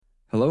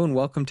Hello and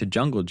welcome to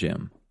Jungle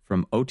Gym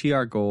from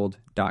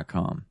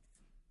OTRGold.com.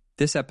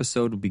 This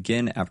episode will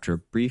begin after a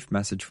brief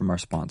message from our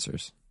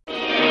sponsors.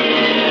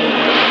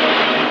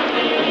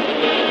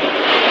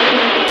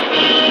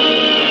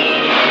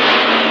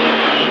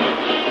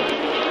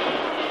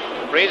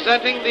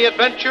 Presenting the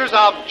adventures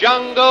of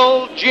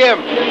Jungle Jim.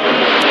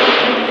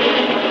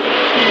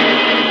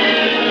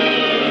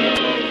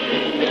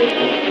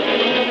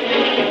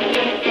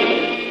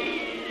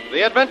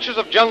 The adventures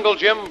of Jungle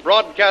Jim,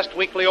 broadcast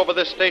weekly over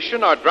this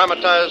station, are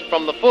dramatized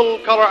from the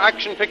full-color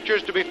action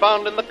pictures to be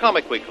found in the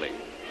Comic Weekly,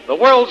 the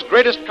world's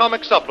greatest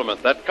comic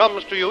supplement that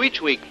comes to you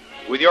each week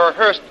with your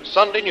Hearst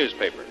Sunday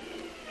newspaper.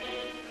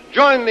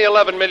 Join the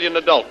 11 million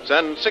adults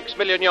and 6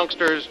 million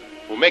youngsters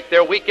who make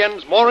their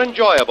weekends more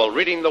enjoyable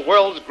reading the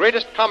world's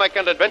greatest comic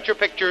and adventure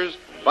pictures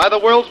by the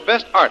world's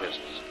best artists,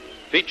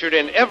 featured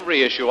in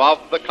every issue of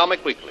the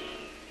Comic Weekly.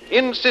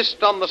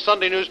 Insist on the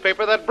Sunday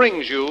newspaper that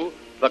brings you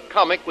the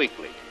Comic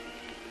Weekly.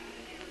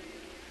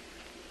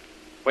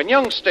 When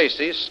young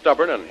Stacy,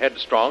 stubborn and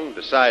headstrong,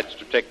 decides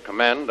to take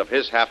command of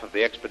his half of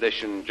the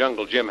expedition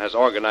Jungle Jim has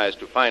organized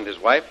to find his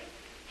wife,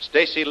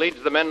 Stacy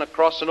leads the men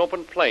across an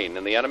open plain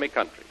in the enemy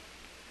country.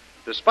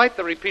 Despite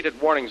the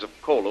repeated warnings of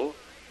Kolu,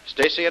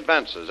 Stacy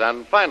advances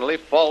and finally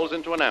falls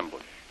into an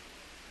ambush.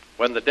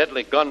 When the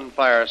deadly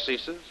gunfire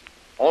ceases,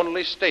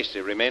 only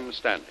Stacy remains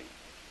standing.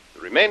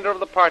 The remainder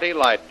of the party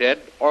lie dead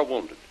or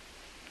wounded.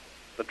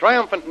 The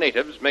triumphant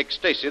natives make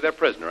Stacy their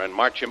prisoner and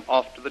march him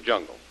off to the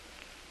jungle.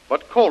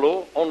 But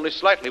Kolu, only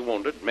slightly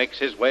wounded, makes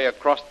his way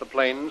across the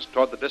plains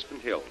toward the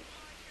distant hills.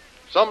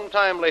 Some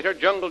time later,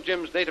 Jungle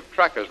Jim's native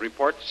trackers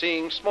report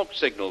seeing smoke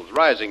signals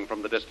rising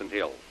from the distant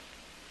hills.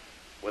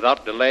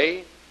 Without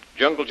delay,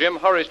 Jungle Jim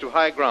hurries to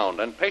high ground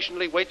and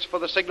patiently waits for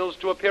the signals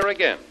to appear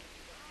again.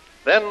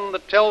 Then the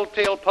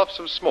telltale puffs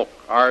of smoke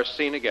are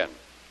seen again,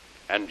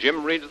 and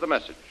Jim reads the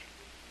message.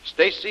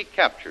 Stacy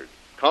captured.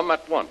 Come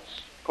at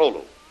once.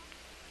 Kolu.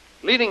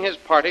 Leading his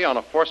party on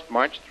a forced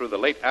march through the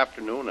late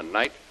afternoon and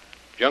night,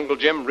 Jungle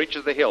Jim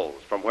reaches the hills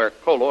from where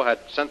Kolu had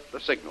sent the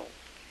signal.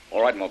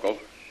 All right, Moko.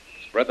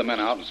 Spread the men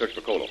out and search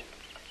for Kolu.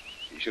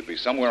 He should be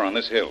somewhere on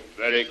this hill.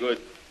 Very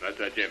good,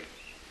 Master Jim.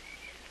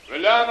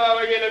 We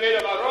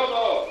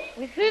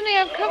certainly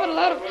have covered a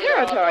lot of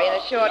territory in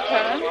a short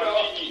time.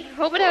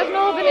 Hope it hasn't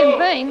all been in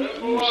vain.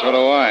 So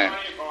do I.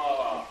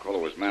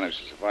 Kolu has managed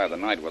to survive the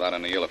night without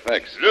any ill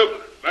effects.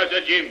 Look,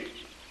 Master Jim.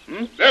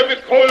 There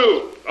with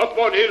Kolu, up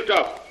on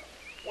hilltop.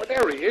 Well,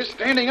 there he is,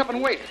 standing up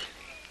and waiting.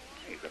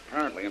 He's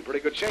apparently in pretty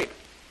good shape.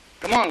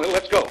 Come on, Lil,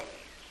 let's go.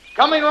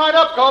 Coming right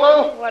up,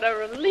 Kolu. What a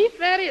relief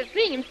that is,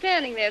 seeing him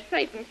standing there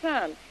safe and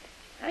sound.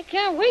 I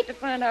can't wait to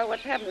find out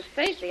what's happened to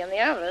Stacy and the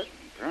others.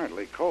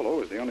 Apparently,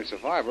 Kolu is the only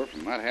survivor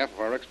from that half of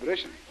our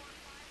expedition.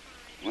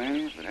 Well,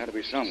 if it had to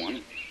be someone,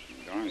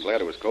 I'm darn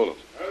glad it was Kolu.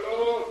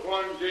 Hello,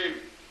 Tuan Jim.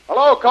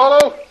 Hello,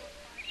 Kolu.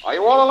 Are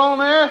you all alone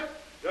there?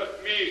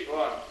 Just me,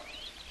 Tuan.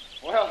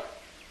 Well,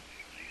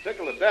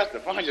 tickled to death to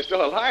find you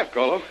still alive,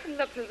 Kolu. It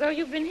looks as though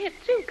you've been hit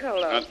too,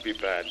 Kolu. Not be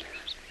bad.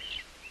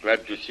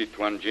 Glad to see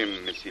Tuan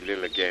Jim, Missy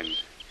Lil again.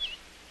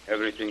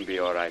 Everything be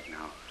all right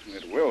now.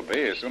 It will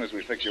be as soon as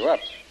we fix you up.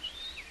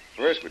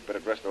 First, we'd better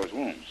dress those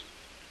wounds.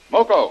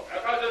 Moko,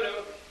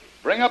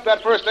 bring up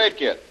that first aid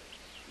kit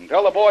and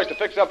tell the boys to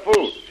fix up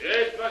food.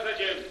 Yes, Master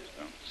Jim.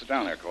 Sit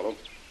down there, Kolu,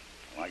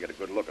 while I get a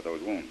good look at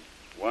those wounds.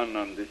 One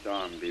on this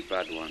arm be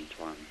bad one,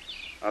 Tuan.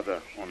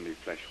 Other only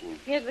flesh wound.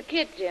 Here's the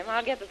kit, Jim.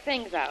 I'll get the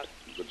things out.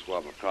 A good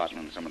swab of cotton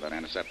and some of that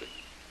antiseptic.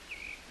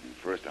 And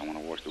first, I want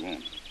to wash the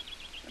wounds.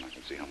 Then I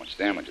can see how much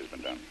damage has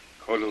been done.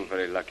 Kolu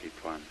very lucky,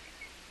 Tuan.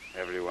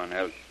 Everyone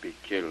else be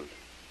killed,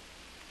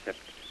 except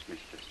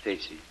Mr.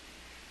 Stacy.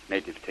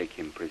 Native take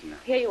him prisoner.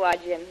 Here you are,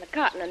 Jim. The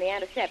cotton and the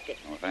antiseptic.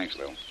 Oh, thanks,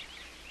 Lil.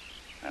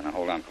 And now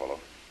hold on, Kolu.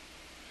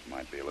 This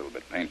might be a little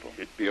bit painful.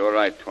 It be all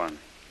right, Tuan.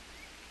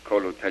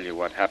 Kolu tell you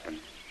what happened.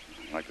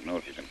 I'd like to know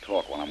if you can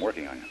talk while I'm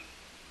working on you.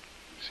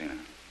 See now.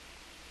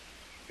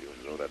 Feels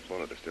as though that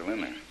bullet is still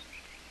in there.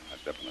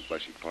 Lodged up in the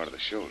fleshy part of the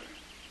shoulder.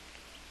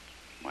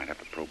 Might have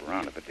to probe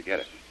around a bit to get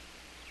it.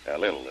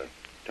 Lil,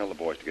 tell the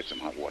boys to get some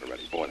hot water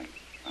ready, boiling.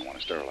 I want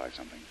to sterilize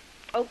something.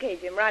 Okay,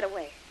 Jim, right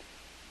away.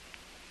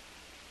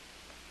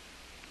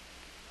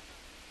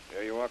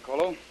 There you are,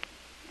 Kolu.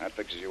 That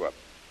fixes you up.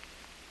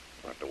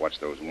 We'll have to watch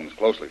those wounds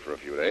closely for a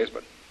few days,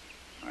 but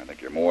I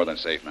think you're more than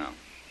safe now.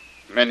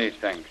 Many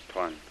thanks,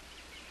 Tuan.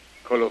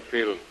 Kolu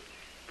feel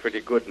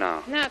pretty good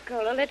now. Now,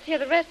 Kolu, let's hear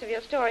the rest of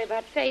your story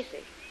about Stacy.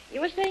 You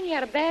were saying he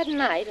had a bad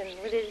night, and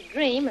with his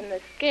dream and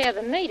the scare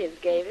the natives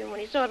gave him when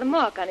he saw the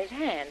mark on his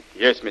hand.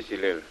 Yes, Missy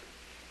Lil.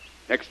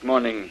 Next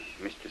morning,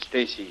 Mr.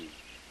 Stacy,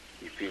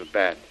 he feel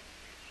bad.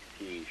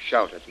 He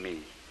shout at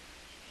me.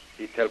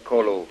 He tell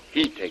Kolu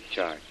he take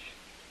charge.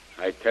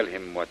 I tell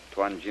him what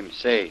Tuan Jim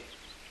say,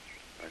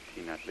 but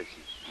he not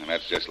listen. And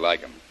that's just like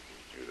him.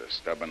 He's a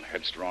stubborn,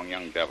 headstrong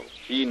young devil.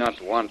 He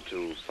not want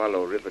to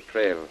follow river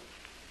trail.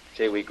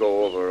 Say we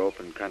go over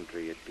open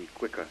country, it be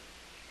quicker.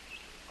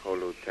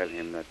 Kolu tell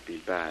him that be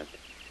bad.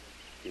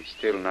 He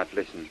still not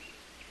listen.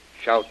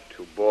 Shout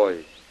to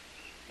boys.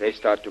 They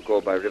start to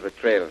go by river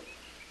trail.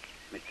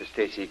 Mr.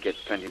 Stacy gets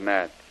plenty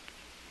mad.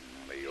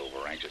 The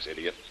over-anxious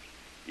idiot.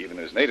 Even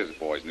his natives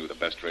boys knew the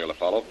best trail to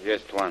follow.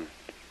 Yes, Tuan.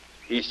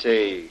 He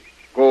say,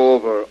 go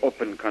over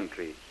open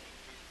country.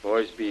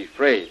 Boys be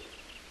afraid.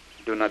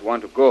 Do not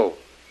want to go.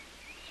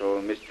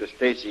 So Mr.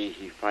 Stacy,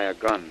 he fire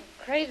gun.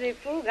 Crazy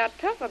fool got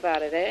tough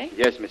about it, eh?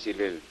 Yes, Missy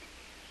Lil.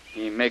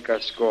 He make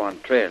us go on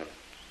trail.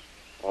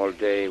 All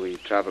day we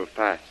travel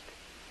fast.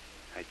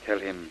 I tell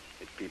him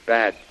it be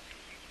bad,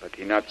 but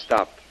he not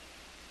stop.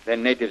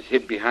 Then natives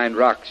hid behind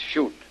rocks,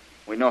 shoot.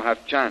 We no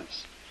have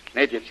chance.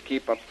 Natives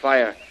keep up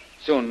fire.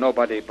 Soon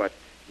nobody but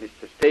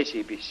Mr.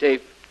 Stacy be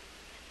safe.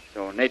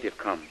 So native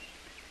come.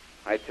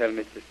 I tell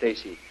Mr.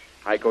 Stacy,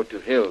 I go to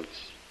hills.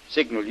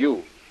 Signal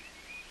you.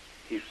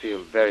 He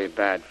feel very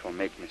bad for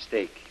make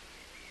mistake.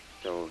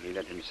 So he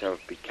let himself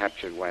be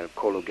captured while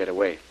Kolu get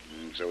away.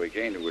 So he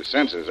came to his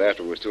senses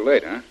after it was too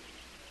late, huh?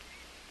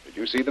 Did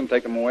you see them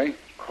take him away?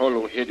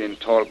 Kolu hid in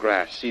tall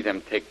grass. See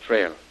them take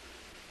trail.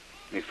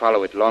 Me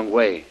follow it long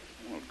way.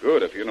 Well,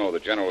 good. If you know the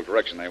general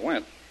direction they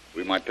went,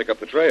 we might pick up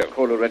the trail.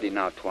 Kolu ready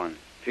now, Tuan.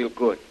 Feel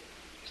good.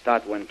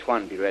 Start when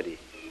Tuan be ready.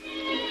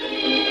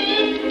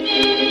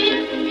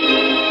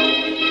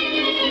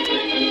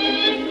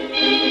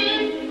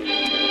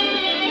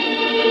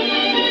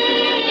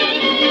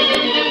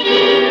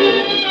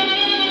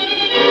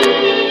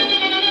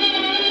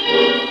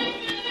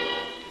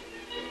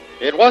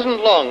 It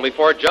wasn't long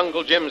before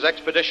Jungle Jim's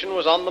expedition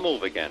was on the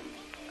move again.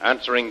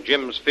 Answering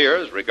Jim's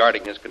fears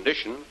regarding his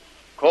condition,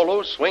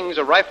 Kolu swings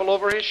a rifle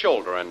over his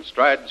shoulder and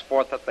strides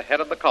forth at the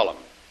head of the column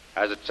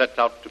as it sets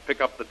out to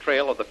pick up the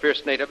trail of the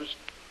fierce natives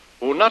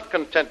who, not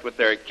content with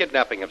their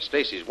kidnapping of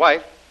Stacy's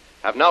wife,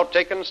 have now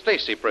taken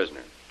Stacy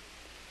prisoner.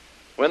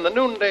 When the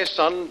noonday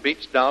sun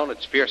beats down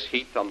its fierce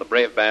heat on the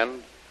brave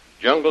band,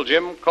 Jungle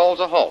Jim calls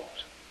a halt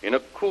in a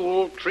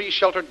cool,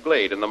 tree-sheltered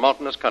glade in the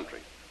mountainous country.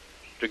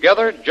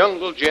 Together,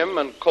 Jungle Jim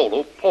and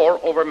Kolu pore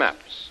over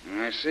maps.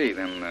 I see.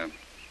 Then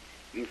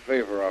you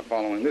favor our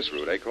following this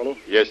route, eh, Kolu?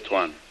 Yes,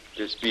 Tuan.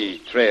 This be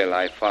trail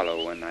I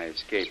follow when I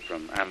escape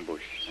from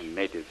ambush and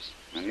natives.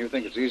 And you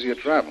think it's easier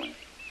traveling?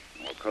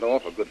 We'll cut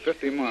off a good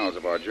 50 miles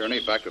of our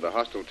journey back to the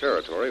hostile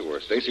territory where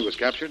Stacy was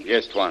captured?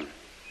 Yes, Tuan.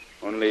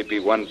 Only be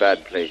one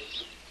bad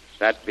place.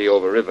 That be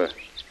over river.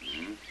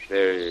 Mm-hmm.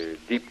 There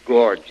deep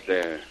gorge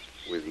there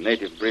with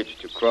native bridge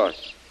to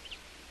cross.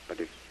 But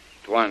if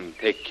Tuan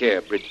take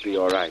care, bridge be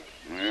all right.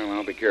 Well,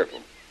 I'll be careful.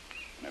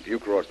 And if you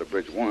cross the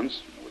bridge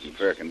once, it was in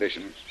fair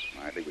condition,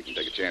 I think we can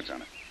take a chance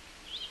on it.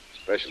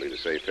 Especially to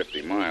save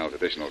 50 miles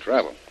additional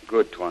travel.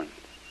 Good, Tuan.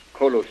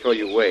 Kolu show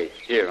you way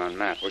here on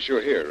map. Well,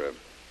 sure, here.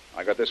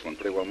 I got this one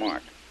pretty well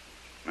marked.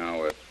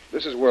 Now,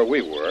 this is where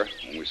we were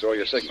when we saw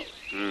your signals.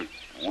 Hmm.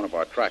 And one of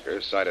our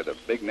trackers sighted a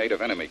big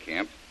native enemy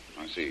camp.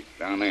 I see,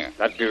 down there.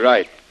 That be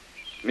right.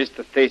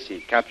 Mr.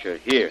 Stacy captured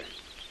here.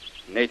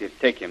 Native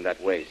take him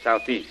that way,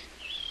 southeast.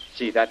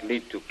 See, that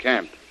lead to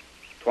camp.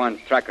 Tuan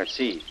tracker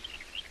see.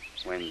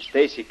 When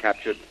Stacy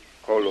captured,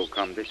 Kolu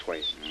come this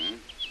way.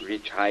 Mm-hmm.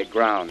 Reach high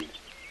ground.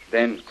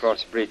 Then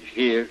cross bridge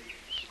here,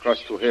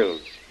 cross to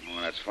hills.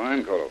 Well, that's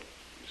fine, Kolu.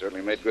 You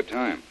certainly made good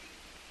time.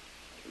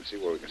 We'll see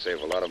where we can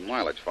save a lot of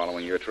mileage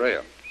following your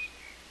trail.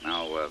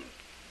 Now,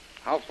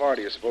 how far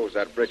do you suppose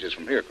that bridge is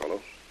from here,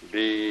 Kolu?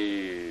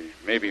 Be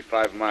maybe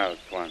 5 miles,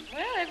 Tuan.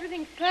 Well,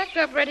 everything's packed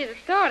up ready to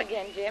start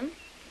again, Jim.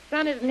 The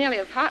sun isn't nearly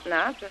as hot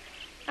now, so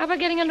how about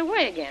getting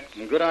underway again?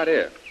 Good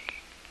idea.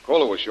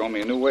 Kolu was showing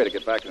me a new way to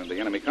get back into the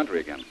enemy country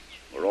again.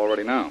 We're all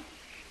ready now.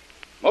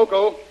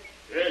 Moko,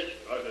 Yes,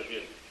 Master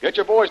Jim. get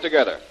your boys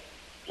together.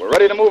 We're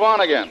ready to move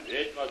on again.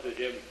 Yes, Master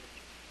Jim.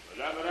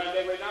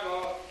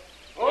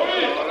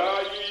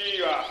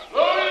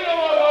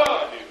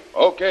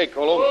 Okay,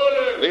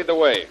 Kolu. Lead the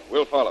way.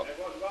 We'll follow.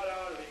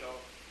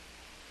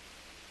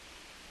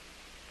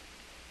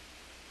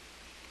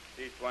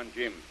 See, Tuan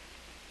Jim.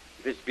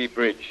 This be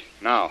bridge.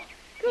 Now.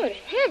 Good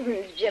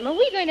heavens, Jim. Are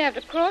we going to have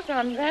to cross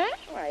on that?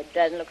 Why, it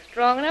doesn't look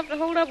strong enough to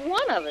hold up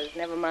one of us,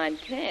 never mind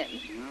 10.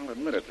 I'll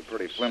admit it's a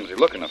pretty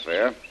flimsy-looking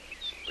affair.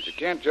 But you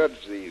can't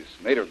judge these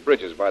native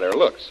bridges by their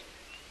looks.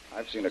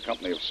 I've seen a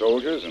company of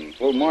soldiers in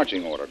full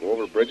marching order go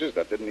over bridges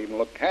that didn't even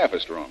look half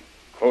as strong.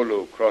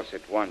 Kolu cross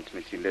it once,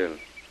 Missy Lil.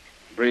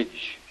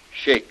 Bridge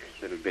shake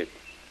a little bit,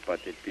 but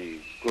it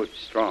be good,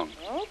 strong.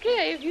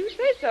 Okay, if you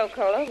say so,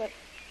 Kolu, but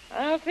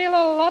I'll feel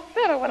a lot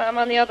better when I'm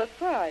on the other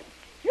side.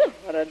 Phew,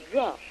 what a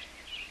drop.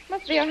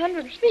 Must be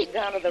 100 feet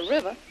down to the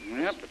river.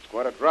 Yep, it's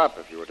quite a drop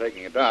if you were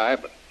taking a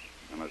dive, but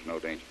then there's no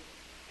danger.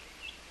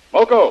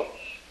 Moko,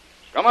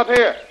 come up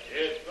here.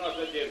 Yes,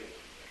 Master Jim.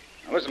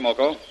 Now listen,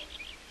 Moko.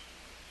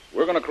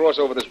 We're going to cross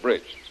over this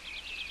bridge.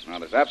 Now,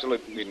 there's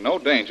absolutely no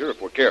danger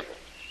if we're careful.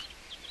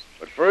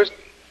 But first,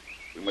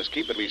 we must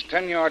keep at least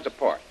 10 yards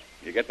apart.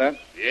 You get that?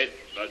 Yes,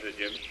 Master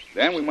Jim.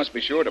 Then we must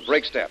be sure to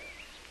break step.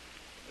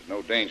 There's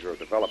no danger of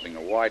developing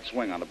a wide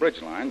swing on the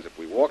bridge lines if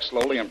we walk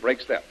slowly and break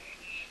step.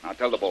 Now,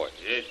 tell the boys.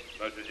 Yes,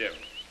 Master Jim.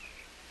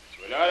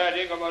 Without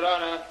dingo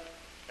morana,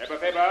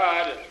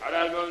 epapebad,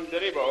 adalmun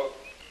deribo,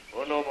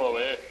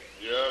 onomove,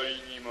 yo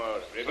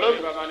inimor,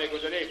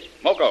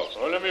 Moko.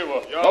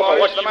 Moko,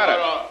 what's the matter?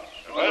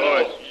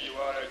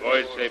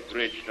 Boys say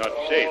bridge not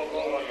safe.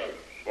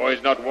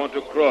 Boys not want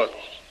to cross.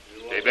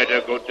 They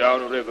better go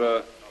down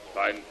river,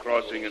 find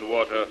crossing in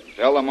water.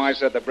 Tell them I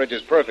said the bridge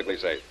is perfectly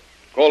safe.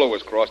 Kolu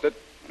has crossed it,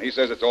 and he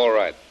says it's all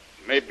right.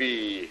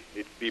 Maybe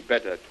it'd be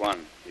better,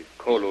 Tuan, if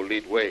Kolu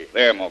lead way.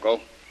 There, Moko.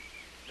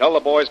 Tell the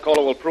boys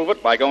Kolu will prove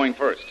it by going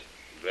first.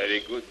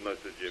 Very good,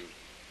 Master Jim.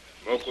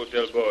 Moko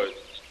tell boys.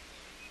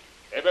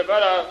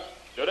 Ebebara,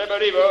 Doreba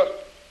River,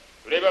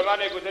 River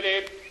Mane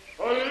Kutalip.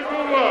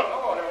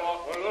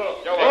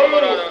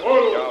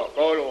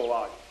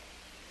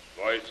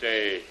 Boys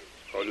say,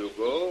 Kolu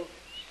go,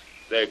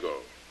 they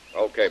go.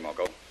 Okay,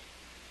 Moko.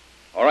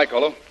 All right,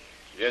 Kolu.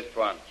 Yes,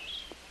 Tuan.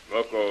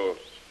 Moko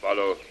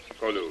follow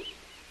Kolu.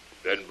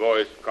 Then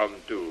boys come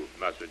too,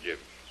 Master Jim.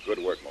 Good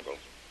work, Moko.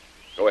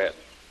 Go ahead.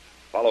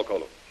 Follow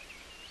Kolu.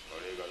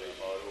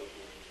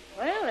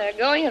 Well, they're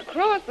going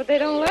across, but they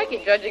don't like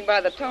it, judging by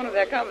the tone of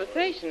their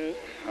conversations.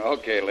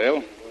 Okay,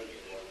 Lil.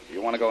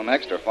 You want to go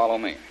next or follow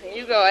me?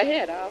 You go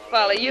ahead. I'll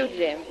follow you,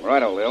 Jim.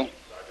 Righto, Lil.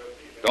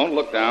 Don't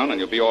look down and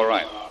you'll be all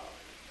right.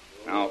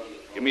 Now,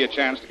 give me a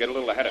chance to get a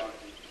little ahead of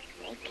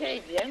you.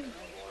 Okay, Jim.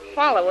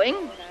 Following,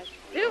 I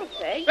still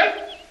say...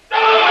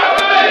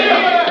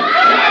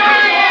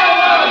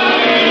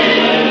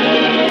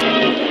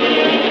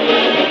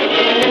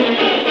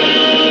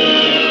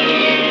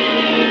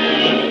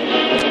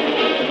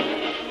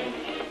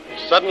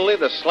 Suddenly,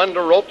 the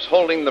slender ropes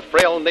holding the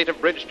frail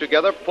native bridge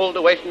together pulled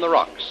away from the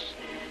rocks.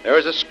 There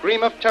is a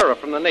scream of terror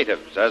from the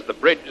natives as the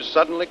bridge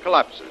suddenly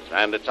collapses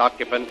and its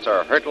occupants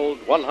are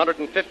hurtled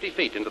 150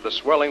 feet into the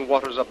swirling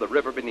waters of the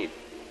river beneath.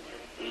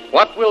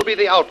 What will be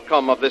the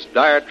outcome of this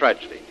dire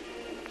tragedy?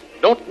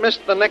 Don't miss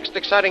the next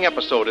exciting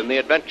episode in the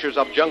adventures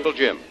of Jungle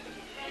Jim.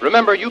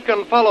 Remember, you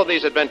can follow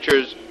these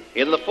adventures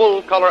in the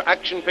full-color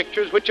action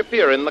pictures which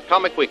appear in the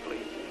Comic Weekly,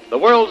 the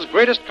world's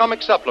greatest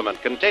comic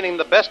supplement containing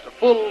the best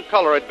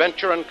full-color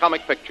adventure and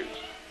comic pictures.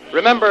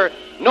 Remember,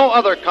 no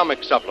other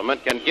comic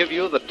supplement can give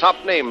you the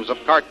top names of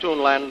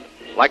Cartoonland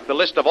like the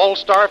list of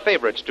all-star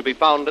favorites to be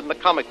found in the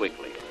Comic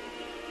Weekly.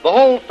 The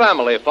whole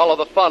family follow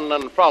the fun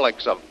and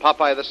frolics of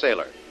Popeye the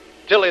Sailor,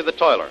 Tilly the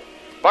Toiler,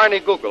 Barney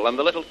Google and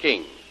the Little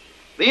King,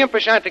 the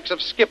impish antics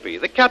of Skippy,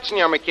 the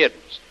Katzenjammer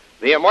Kids,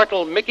 the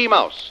immortal Mickey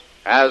Mouse,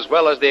 as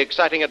well as the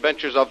exciting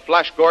adventures of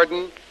Flash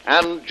Gordon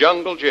and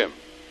Jungle Jim.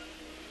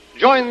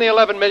 Join the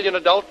 11 million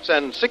adults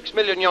and 6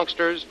 million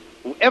youngsters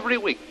who every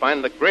week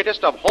find the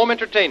greatest of home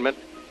entertainment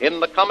in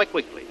the Comic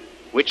Weekly,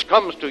 which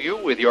comes to you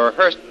with your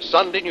Hearst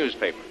Sunday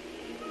newspaper.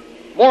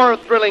 More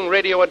thrilling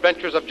radio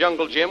adventures of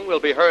Jungle Jim will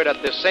be heard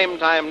at this same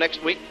time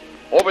next week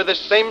over this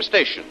same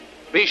station.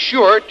 Be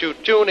sure to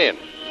tune in.